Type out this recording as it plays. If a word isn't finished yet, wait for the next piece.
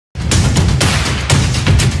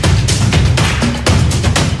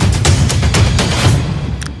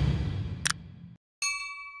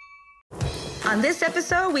On this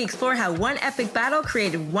episode, we explore how one epic battle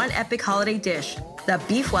created one epic holiday dish, the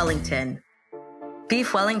Beef Wellington.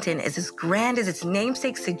 Beef Wellington is as grand as its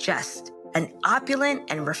namesake suggests, an opulent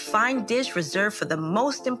and refined dish reserved for the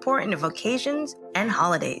most important of occasions and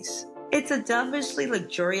holidays. It's a devilishly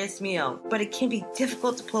luxurious meal, but it can be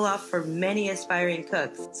difficult to pull off for many aspiring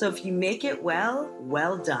cooks. So if you make it well,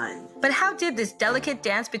 well done. But how did this delicate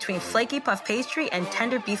dance between flaky puff pastry and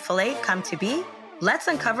tender beef fillet come to be? Let's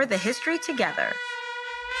uncover the history together.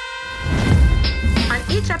 On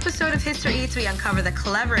each episode of History Eats, we uncover the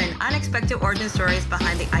clever and unexpected origin stories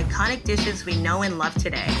behind the iconic dishes we know and love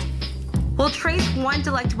today. We'll trace one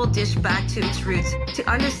delectable dish back to its roots to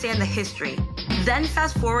understand the history, then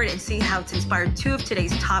fast forward and see how it's inspired two of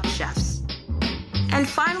today's top chefs. And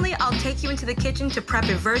finally, I'll take you into the kitchen to prep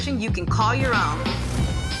a version you can call your own,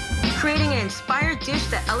 creating an inspired dish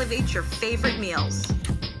that elevates your favorite meals.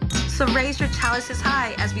 So raise your chalices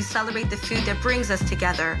high as we celebrate the food that brings us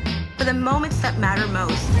together for the moments that matter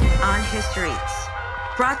most on History Eats.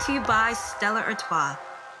 Brought to you by Stella Artois.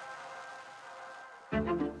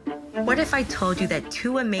 What if I told you that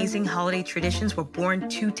two amazing holiday traditions were born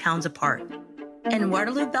 2 towns apart? In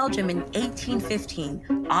Waterloo, Belgium in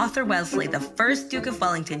 1815, Arthur Wellesley, the first Duke of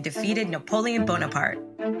Wellington, defeated Napoleon Bonaparte.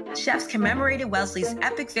 Chefs commemorated Wellesley's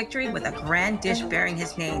epic victory with a grand dish bearing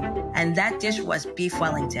his name, and that dish was Beef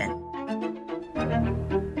Wellington.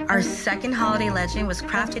 Our second holiday legend was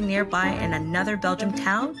crafted nearby in another Belgian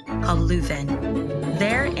town called Leuven.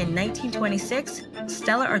 There, in 1926,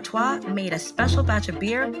 Stella Artois made a special batch of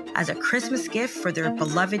beer as a Christmas gift for their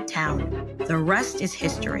beloved town. The rest is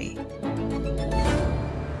history.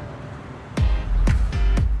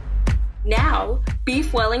 Now,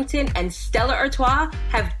 Beef Wellington and Stella Artois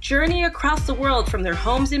have journeyed across the world from their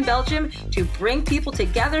homes in Belgium to bring people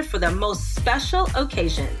together for the most special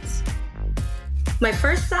occasions. My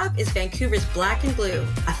first stop is Vancouver's Black and Blue,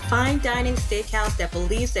 a fine dining steakhouse that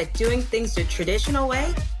believes that doing things the traditional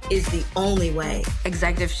way is the only way.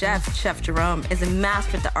 Executive chef, Chef Jerome, is a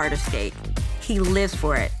master at the art of steak. He lives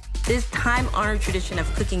for it. This time-honored tradition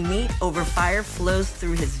of cooking meat over fire flows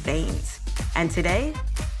through his veins. And today,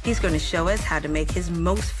 he's going to show us how to make his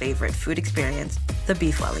most favorite food experience, the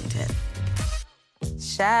Beef Wellington.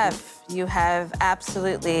 Chef, you have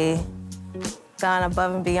absolutely gone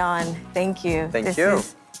above and beyond. Thank you. Thank you. This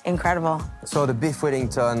is incredible. So the Beef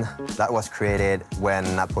Wellington, that was created when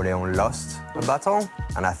Napoleon lost a battle.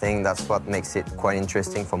 And I think that's what makes it quite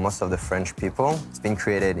interesting for most of the French people. It's been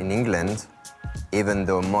created in England, even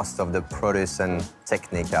though most of the produce and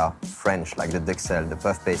technique are French, like the duxelle, the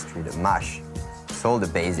puff pastry, the mash. It's all the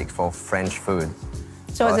basics for French food.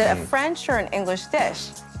 So is it a French or an English dish?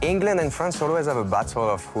 England and France always have a battle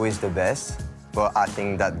of who is the best. But I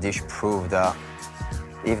think that dish proved that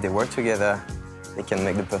if they work together, they can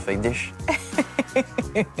make the perfect dish.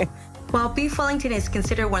 While Beef Wellington is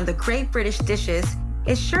considered one of the great British dishes,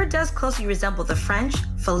 it sure does closely resemble the French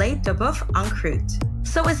filet de boeuf en croûte.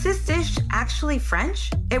 So is this dish actually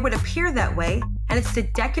French? It would appear that way, and it's the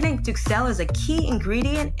decadent duxelle as a key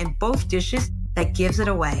ingredient in both dishes that gives it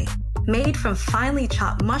away. Made from finely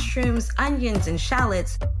chopped mushrooms, onions, and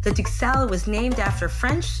shallots, the duxelle was named after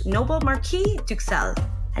French noble Marquis Duxelle,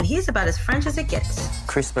 and he's about as French as it gets.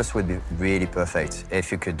 Christmas would be really perfect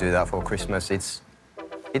if you could do that for Christmas.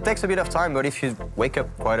 It takes a bit of time, but if you wake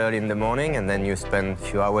up quite early in the morning and then you spend a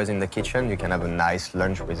few hours in the kitchen, you can have a nice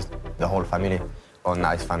lunch with the whole family or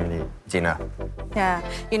nice family dinner. Yeah,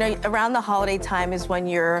 you know, around the holiday time is when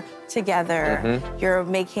you're together. You're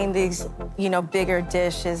making these, bigger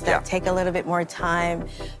dishes that take a little bit more time,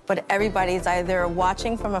 but everybody's either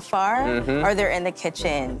watching from afar or they're in the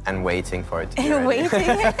kitchen. And waiting for it to be And ready. waiting.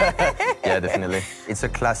 Yeah, definitely. It's a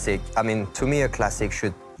classic. I mean, to me, a classic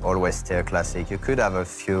should always stay a classic. You could have a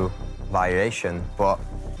few variations, but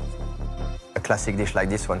a classic dish like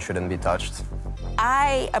this one shouldn't be touched.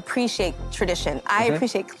 I appreciate tradition. I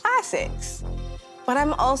appreciate classics. But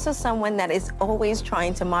I'm also someone that is always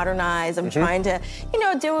trying to modernize. I'm trying to,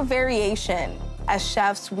 do a variation. As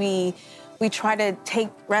chefs, we try to take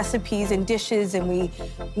recipes and dishes and we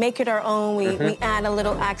make it our own. We add a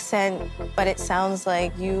little accent, but it sounds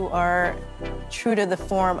like you are true to the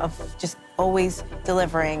form of just always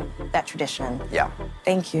delivering that tradition. Yeah.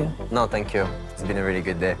 Thank you. No, thank you. It's been a really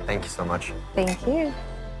good day. Thank you so much. Thank you.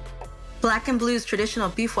 Black and Blue's traditional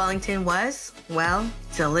Beef Wellington was, well,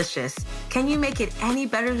 delicious. Can you make it any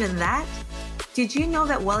better than that? Did you know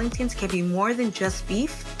that Wellingtons can be more than just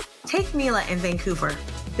beef? Take Mila in Vancouver.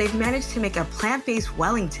 They've managed to make a plant-based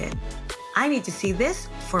Wellington. I need to see this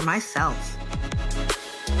for myself.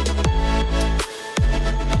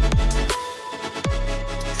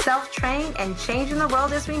 Self-trained and changing the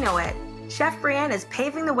world as we know it. Chef Brienne is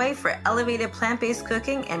paving the way for elevated plant-based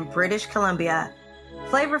cooking in British Columbia.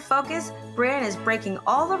 Flavor-focused, Brienne is breaking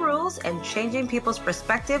all the rules and changing people's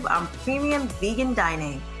perspective on premium vegan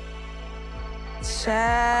dining.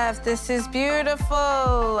 Chef, this is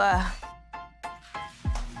beautiful.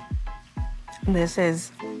 This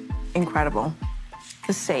is incredible.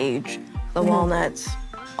 The sage, the walnuts,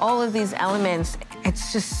 all of these elements,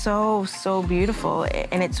 it's just so, so beautiful,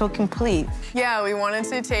 and it's so complete. Yeah, we wanted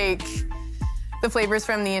to take the flavors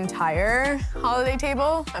from the entire holiday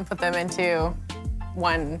table and put them into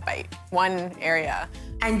one bite, one area.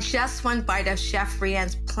 And just one bite of Chef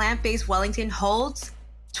Brienne's plant-based Wellington holds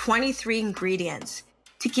 23 ingredients.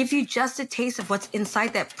 To give you just a taste of what's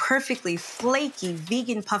inside that perfectly flaky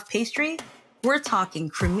vegan puff pastry, we're talking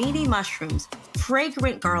cremini mushrooms,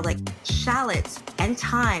 fragrant garlic, shallots, and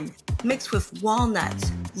thyme, mixed with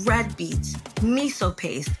walnuts, red beets, miso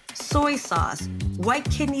paste, soy sauce, white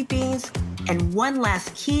kidney beans, and one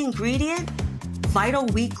last key ingredient, vital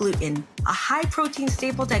wheat gluten, a high-protein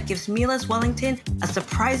staple that gives meatless Wellington a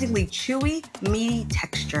surprisingly chewy, meaty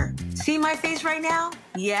texture. See my face right now?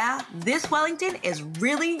 Yeah, this Wellington is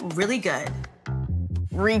really, really good.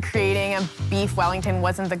 Recreating a beef Wellington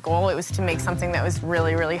wasn't the goal. It was to make something that was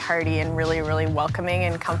really, really hearty and really, really welcoming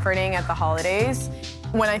and comforting at the holidays.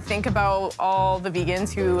 When I think about all the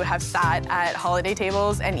vegans who have sat at holiday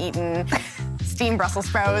tables and eaten steamed Brussels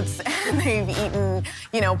sprouts, and they've eaten,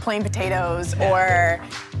 you know, plain potatoes, or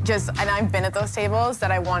just, and I've been at those tables, that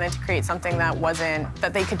I wanted to create something that wasn't,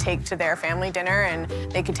 that they could take to their family dinner and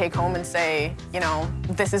they could take home and say, you know,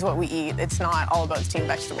 this is what we eat. It's not all about steamed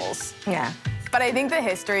vegetables. Yeah. But I think the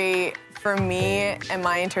history, for me, and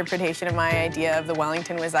my interpretation of my idea of the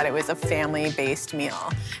Wellington was that it was a family-based meal.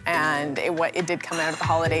 And it did come out of the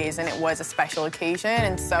holidays, and it was a special occasion.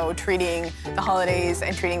 And so treating the holidays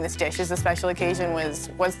and treating this dish as a special occasion was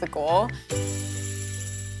the goal.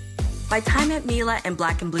 My time at Mila and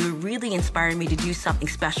Black and Blue really inspired me to do something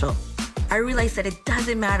special. I realized that it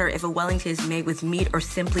doesn't matter if a Wellington is made with meat or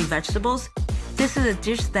simply vegetables. This is a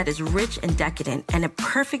dish that is rich and decadent, and a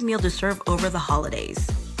perfect meal to serve over the holidays.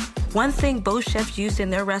 One thing both chefs used in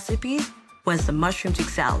their recipe was the mushroom to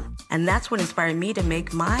salad, and that's what inspired me to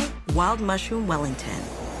make my wild mushroom Wellington.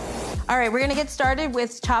 All right, we're gonna get started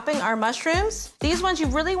with chopping our mushrooms. These ones, you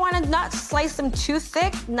really wanna not slice them too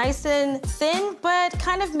thick, nice and thin, but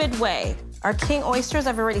kind of midway. Our king oysters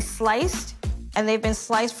I've already sliced, and they've been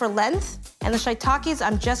sliced for length. And the shiitakes,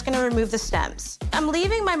 I'm just gonna remove the stems. I'm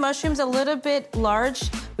leaving my mushrooms a little bit large.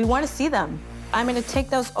 We wanna see them. I'm gonna take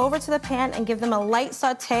those over to the pan and give them a light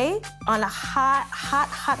saute on a hot, hot,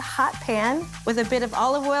 hot, hot pan with a bit of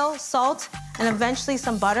olive oil, salt, and eventually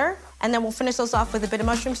some butter. And then we'll finish those off with a bit of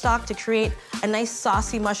mushroom stock to create a nice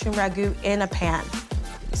saucy mushroom ragu in a pan.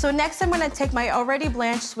 So next I'm gonna take my already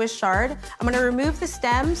blanched Swiss chard. I'm gonna remove the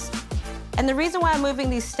stems. And the reason why I'm moving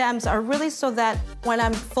these stems are really so that when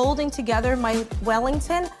I'm folding together my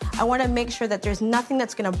Wellington, I wanna make sure that there's nothing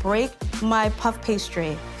that's gonna break my puff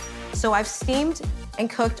pastry. So I've steamed and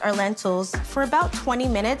cooked our lentils for about 20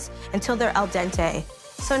 minutes until they're al dente.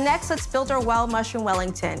 So next, let's build our wild mushroom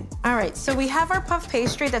Wellington. All right, so we have our puff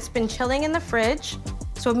pastry that's been chilling in the fridge.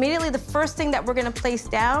 So immediately the first thing that we're gonna place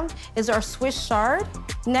down is our Swiss chard.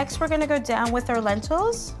 Next, we're gonna go down with our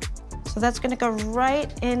lentils. So that's gonna go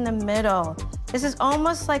right in the middle. This is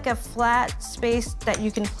almost like a flat space that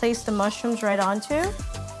you can place the mushrooms right onto.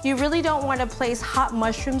 You really don't want to place hot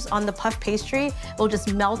mushrooms on the puff pastry. It'll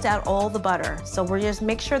just melt out all the butter. So we're just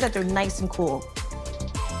make sure that they're nice and cool.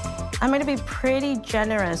 I'm gonna be pretty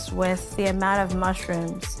generous with the amount of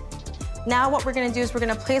mushrooms. Now what we're gonna do is we're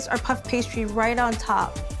gonna place our puff pastry right on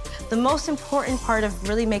top. The most important part of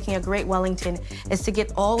really making a great Wellington is to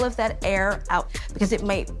get all of that air out, because it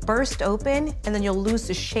might burst open and then you'll lose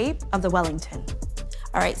the shape of the Wellington.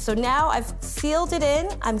 All right, so now I've sealed it in.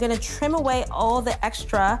 I'm gonna trim away all the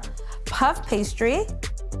extra puff pastry.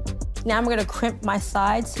 Now I'm gonna crimp my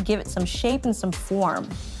sides to give it some shape and some form.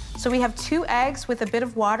 So we have 2 eggs with a bit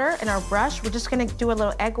of water in our brush. We're just gonna do a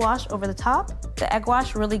little egg wash over the top. The egg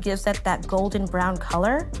wash really gives it that golden brown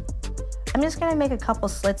color. I'm just gonna make a couple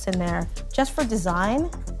slits in there just for design.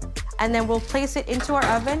 And then we'll place it into our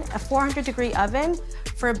oven, a 400-degree oven,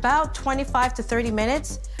 for about 25 to 30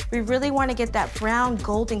 minutes. We really wanna get that brown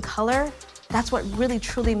golden color. That's what really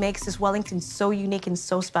truly makes this Wellington so unique and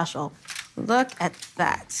so special. Look at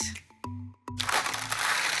that.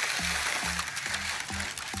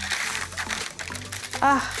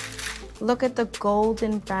 Ah, look at the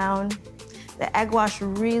golden brown. The egg wash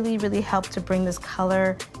really, really helped to bring this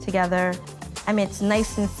color together. I mean, it's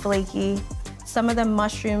nice and flaky. Some of the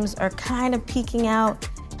mushrooms are kind of peeking out.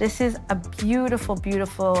 This is a beautiful,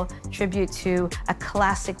 beautiful tribute to a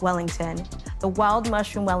classic Wellington, the wild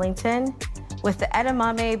mushroom Wellington with the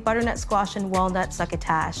edamame, butternut squash, and walnut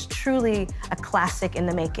succotash. Truly a classic in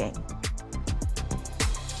the making.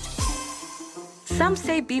 Some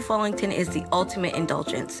say beef Wellington is the ultimate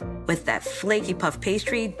indulgence, with that flaky puff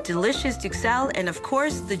pastry, delicious duxelle, and of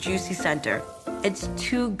course, the juicy center. It's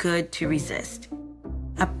too good to resist.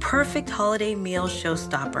 A perfect holiday meal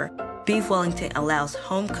showstopper, beef Wellington allows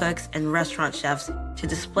home cooks and restaurant chefs to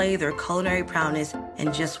display their culinary prowess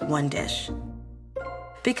in just one dish.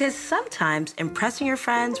 Because sometimes impressing your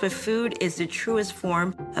friends with food is the truest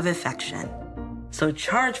form of affection. So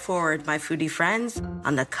charge forward, my foodie friends,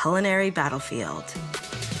 on the culinary battlefield.